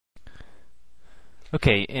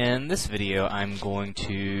Okay, in this video I'm going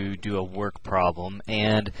to do a work problem,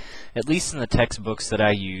 and at least in the textbooks that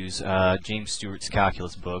I use, James Stewart's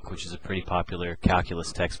calculus book, which is a pretty popular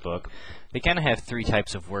calculus textbook, they kind of have three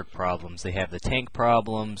types of work problems. They have the tank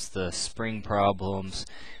problems, the spring problems,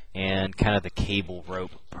 and kind of the cable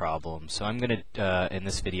rope problem. So I'm going to, in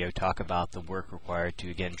this video, talk about the work required to,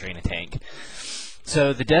 again, drain a tank.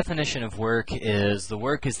 So the definition of work is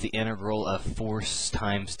the integral of force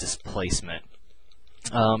times displacement.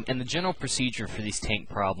 And the general procedure for these tank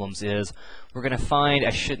problems is we're going to find, I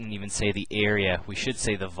shouldn't even say the area, we should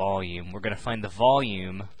say the volume. We're going to find the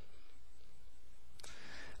volume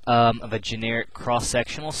of a generic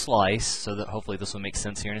cross-sectional slice, so that hopefully this will make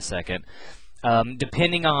sense here in a second.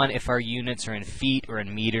 Depending on if our units are in feet or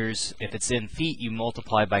in meters, if it's in feet you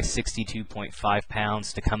multiply by 62.5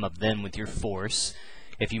 pounds to come up then with your force.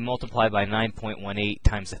 If you multiply by 9.18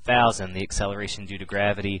 times 1,000, the acceleration due to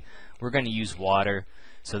gravity, we're going to use water.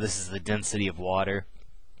 So this is the density of water.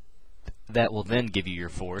 That will then give you your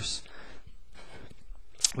force.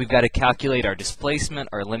 We've got to calculate our displacement,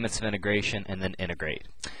 our limits of integration, and then integrate.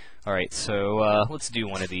 Alright, so let's do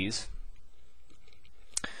one of these.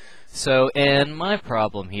 So in my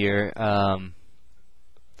problem here,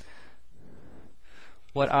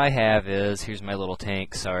 what I have is, here's my little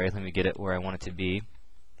tank, sorry, let me get it where I want it to be.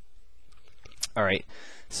 Alright,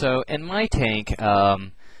 so in my tank,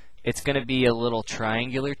 it's going to be a little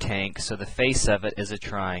triangular tank, so the face of it is a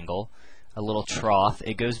triangle, a little trough.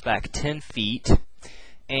 It goes back 10 feet,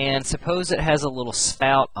 and suppose it has a little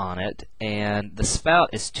spout on it, and the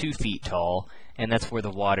spout is 2 feet tall, and that's where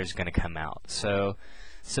the water is going to come out. So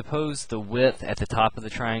suppose the width at the top of the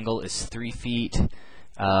triangle is 3 feet,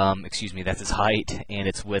 excuse me, that's its height, and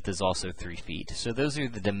its width is also 3 feet. So those are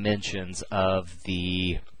the dimensions of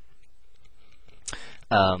the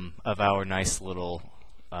of our nice little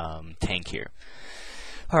tank here.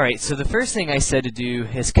 Alright, so the first thing I said to do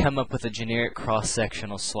is come up with a generic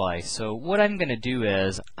cross-sectional slice. So what I'm going to do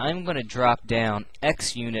is I'm going to drop down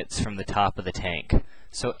X units from the top of the tank.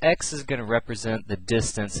 So X is going to represent the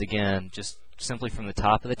distance, again, just simply from the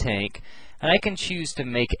top of the tank. And I can choose to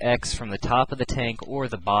make X from the top of the tank or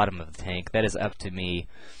the bottom of the tank. That is up to me.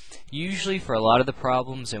 Usually for a lot of the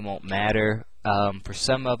problems it won't matter. For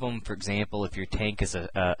some of them, for example, if your tank is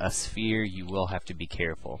a sphere, you will have to be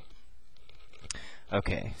careful.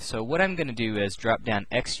 Okay, so what I'm going to do is drop down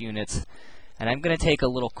X units, and I'm going to take a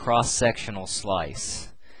little cross-sectional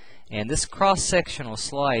slice. And this cross-sectional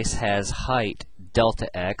slice has height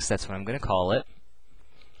delta X, that's what I'm going to call it.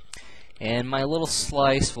 And my little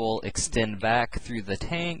slice will extend back through the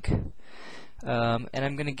tank, and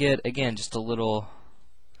I'm going to get, again, just a little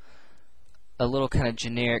kind of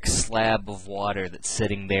generic slab of water that's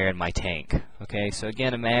sitting there in my tank. Okay, so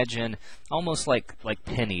again, imagine almost like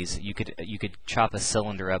pennies. You could chop a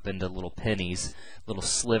cylinder up into little pennies, little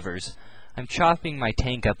slivers. I'm chopping my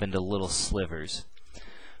tank up into little slivers.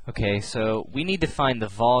 Okay, so we need to find the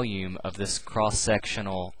volume of this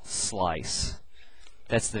cross-sectional slice.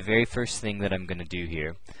 That's the very first thing that I'm going to do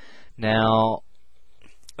here. Now,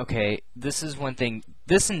 okay, this is one thing.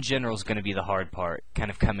 This in general is going to be the hard part,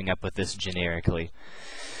 kind of coming up with this generically.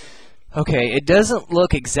 Okay, it doesn't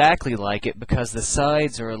look exactly like it because the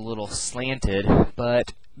sides are a little slanted,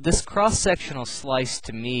 but this cross-sectional slice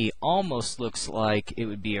to me almost looks like it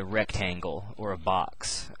would be a rectangle or a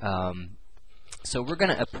box. So we're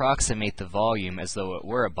going to approximate the volume as though it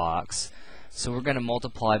were a box. So we're going to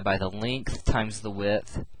multiply by the length times the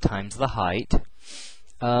width times the height.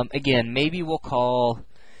 Again, maybe we'll call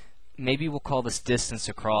this distance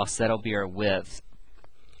across, that'll be our width.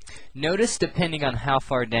 Notice depending on how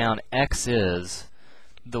far down X is,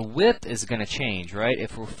 the width is going to change, right?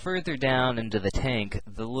 If we're further down into the tank,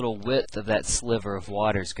 the little width of that sliver of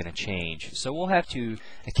water is going to change. So we'll have to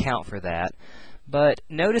account for that. But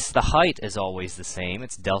notice the height is always the same,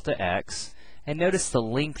 it's delta X. And notice the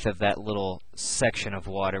length of that little section of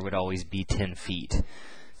water would always be 10 feet.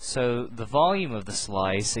 So the volume of the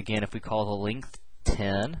slice, again, if we call the length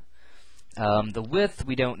 10, the width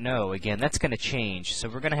we don't know. Again, that's going to change, so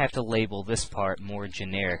we're going to have to label this part more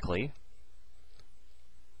generically.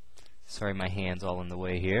 Sorry, my hand's all in the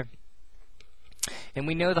way here. And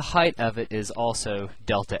we know the height of it is also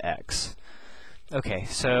delta X. Okay,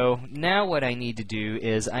 so now what I need to do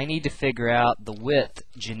is I need to figure out the width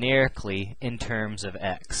generically in terms of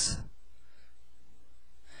X.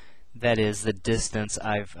 That is the distance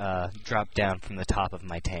I've dropped down from the top of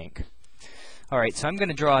my tank. Alright, so I'm going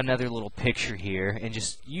to draw another little picture here, and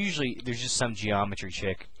usually there's just some geometry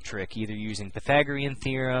trick, either using Pythagorean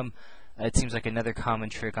theorem. It seems like another common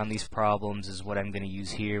trick on these problems is what I'm going to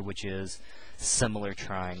use here, which is similar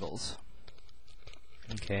triangles.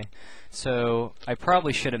 Okay, so I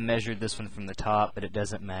probably should have measured this one from the top, but it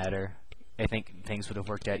doesn't matter. I think things would have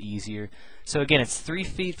worked out easier. So again, it's 3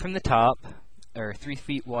 feet from the top, or 3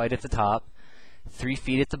 feet wide at the top, 3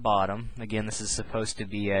 feet at the bottom. Again, this is supposed to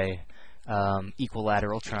be a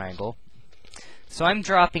equilateral triangle. So I'm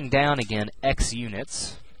dropping down again x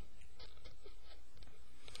units,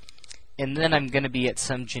 and then I'm going to be at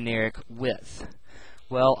some generic width.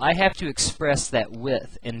 Well, I have to express that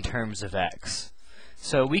width in terms of x.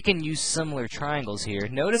 So we can use similar triangles here.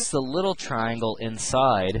 Notice the little triangle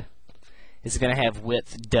inside is going to have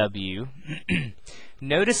width w.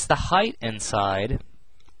 Notice the height inside.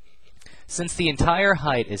 Since the entire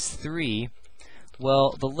height is 3,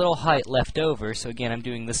 well, the little height left over, so again I'm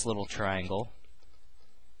doing this little triangle,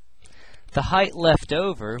 the height left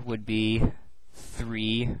over would be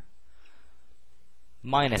 3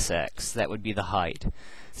 minus x. That would be the height.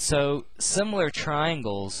 So similar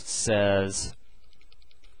triangles says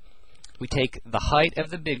we take the height of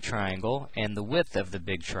the big triangle and the width of the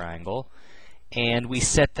big triangle, and we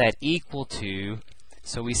set that equal to,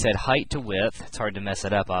 so we said height to width. It's hard to mess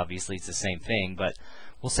it up, obviously, it's the same thing, but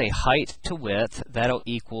we'll say height to width. That'll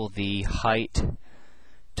equal the height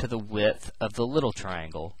to the width of the little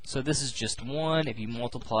triangle. So this is just 1. If you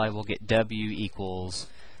multiply, we'll get w equals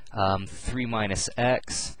 3 minus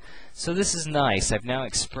x. So this is nice. I've now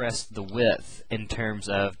expressed the width in terms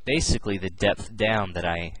of basically the depth down that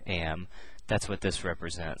I am. That's what this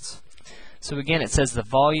represents. So again, it says the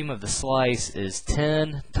volume of the slice is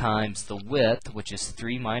 10 times the width, which is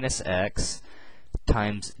 3 minus x,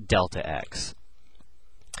 times delta x.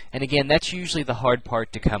 And again, that's usually the hard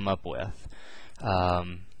part to come up with.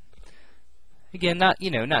 Again,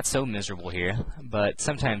 not so miserable here, but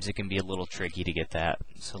sometimes it can be a little tricky to get that.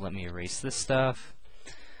 So let me erase this stuff.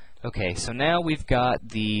 Okay, so now we've got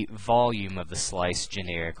the volume of the slice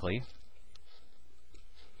generically.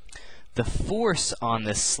 The force on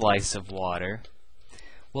this slice of water,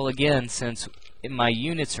 well again, since my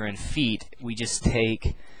units are in feet, we just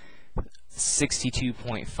take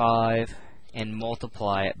 62.5 and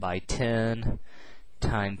multiply it by 10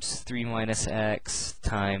 times 3 minus x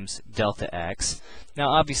times delta x. Now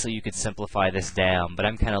obviously you could simplify this down, but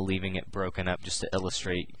I'm kind of leaving it broken up just to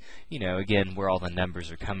illustrate, again, where all the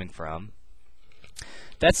numbers are coming from.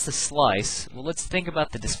 That's the slice. Well, let's think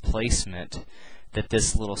about the displacement that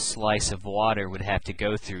this little slice of water would have to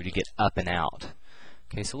go through to get up and out.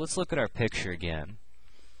 Okay, so let's look at our picture again.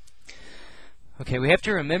 Okay, we have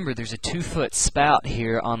to remember there's a 2-foot spout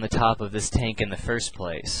here on the top of this tank in the first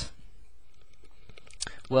place.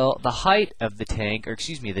 Well, the height of the tank, or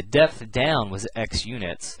excuse me, the depth down was x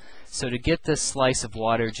units. So to get this slice of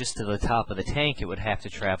water just to the top of the tank, it would have to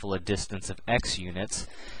travel a distance of x units.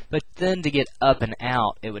 But then to get up and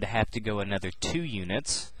out, it would have to go another 2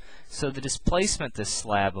 units. So the displacement this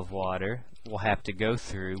slab of water will have to go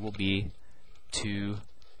through will be 2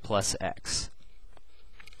 plus x.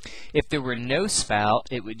 If there were no spout,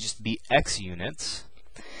 it would just be x units.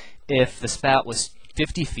 If the spout was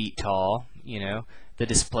 50 feet tall, the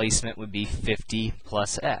displacement would be 50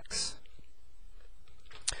 plus x.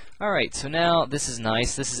 Alright, so now this is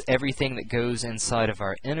nice. This is everything that goes inside of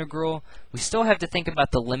our integral. We still have to think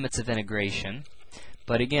about the limits of integration.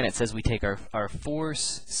 But again, it says we take our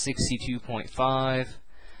force, 62.5,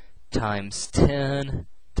 times 10,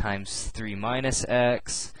 times 3 minus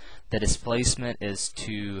x. The displacement is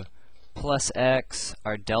 2 plus x.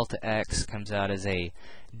 Our delta x comes out as a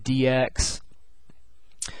dx.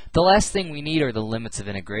 The last thing we need are the limits of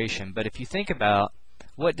integration, but if you think about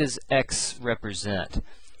what does x represent?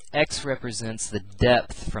 X represents the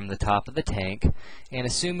depth from the top of the tank, and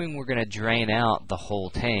assuming we're going to drain out the whole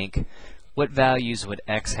tank, what values would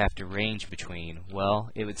x have to range between?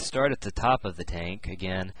 Well, it would start at the top of the tank.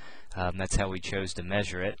 Again, that's how we chose to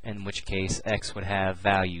measure it, in which case x would have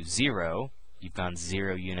value 0. You've gone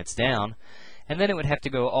 0 units down. And then it would have to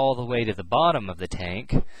go all the way to the bottom of the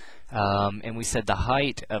tank. And we said the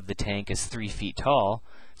height of the tank is 3 feet tall.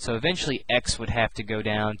 So eventually x would have to go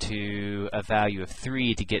down to a value of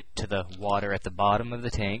 3 to get to the water at the bottom of the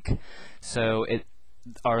tank. So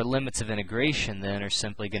our limits of integration then are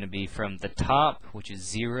simply going to be from the top, which is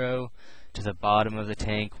 0, to the bottom of the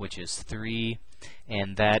tank, which is 3,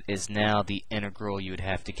 and that is now the integral you would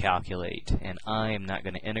have to calculate. And I am not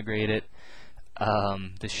going to integrate it.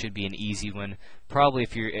 This should be an easy one. Probably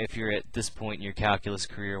if you're at this point in your calculus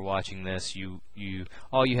career watching this,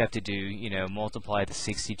 all you have to do, multiply the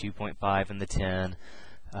 62.5 and the 10,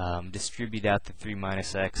 distribute out the 3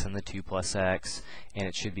 minus x and the 2 plus x, and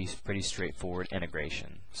it should be pretty straightforward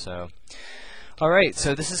integration. So, alright,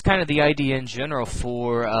 so this is kind of the idea in general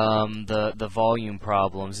for the volume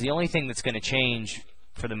problems. The only thing that's going to change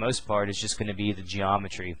for the most part, is just going to be the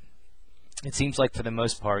geometry. It seems like for the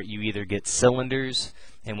most part you either get cylinders,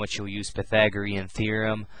 in which you'll use Pythagorean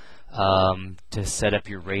theorem to set up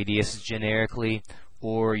your radius generically,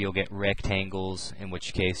 or you'll get rectangles, in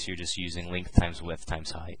which case you're just using length times width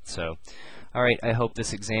times height. So, alright, I hope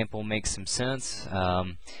this example makes some sense.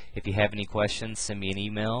 If you have any questions, send me an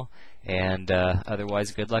email, and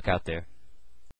otherwise, good luck out there.